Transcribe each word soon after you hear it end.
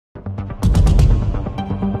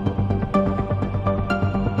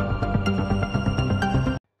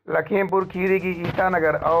लखीमपुर खीरी की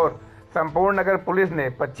ईसानगर और संपूर्ण नगर पुलिस ने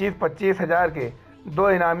 25-25 हज़ार के 2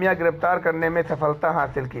 इनामिया गिरफ्तार करने में सफलता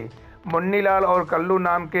हासिल की। मुन्नी लाल और कल्लू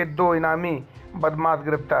नाम के 2 इनामी बदमाश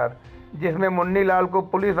गिरफ्तार, जिसमें मुन्नी लाल को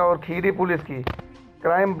पुलिस और खीरी पुलिस की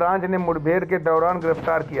क्राइम ब्रांच ने मुठभेड़ के दौरान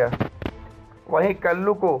गिरफ्तार किया। वहीं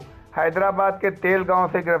कल्लू को हैदराबाद के तेल गांव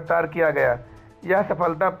से गिरफ्तार किया गया। यह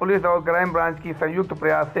सफलता पुलिस और क्राइम ब्रांच की संयुक्त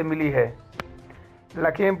प्रयास से मिली है।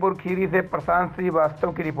 लखीमपुर खीरी से प्रशांत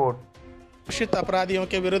श्रीवास्तव की रिपोर्ट। घोषित अपराधियों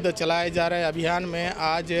के विरुद्ध चलाए जा रहे अभियान में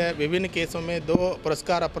आज विभिन्न केसों में 2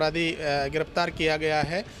 पुरस्कार अपराधी गिरफ्तार किया गया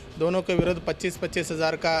है। दोनों के विरुद्ध 25-25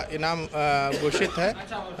 हज़ार का इनाम घोषित है।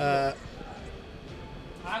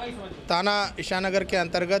 थाना ईसानगर के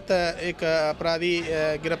अंतर्गत एक अपराधी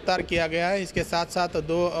गिरफ्तार किया गया है। इसके साथ साथ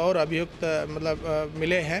 2 और अभियुक्त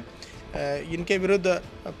मिले हैं। इनके विरुद्ध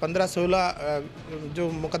 15-16 जो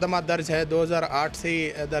मुकदमा दर्ज है 2008 से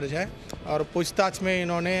ही दर्ज है और पूछताछ में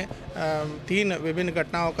इन्होंने 3 विभिन्न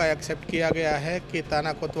घटनाओं का एक्सेप्ट किया गया है कि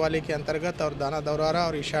थाना कोतवाली के अंतर्गत और दाना दौरारा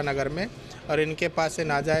और ईसानगर में, और इनके पास से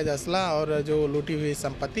नाजायज़ असला और जो लूटी हुई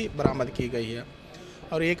संपत्ति बरामद की गई है।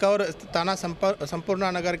 और एक और थाना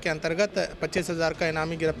संपूर्ण नगर के अंतर्गत 25 हज़ार का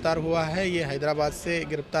इनामी गिरफ्तार हुआ है। ये हैदराबाद से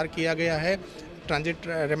गिरफ्तार किया गया है। ट्रांजिट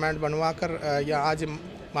रिमांड बनवाकर या आज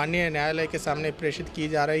माननीय न्यायालय के सामने प्रेषित की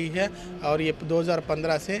जा रही है और ये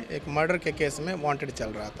 2015 से एक मर्डर के केस में वांटेड चल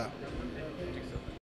रहा था।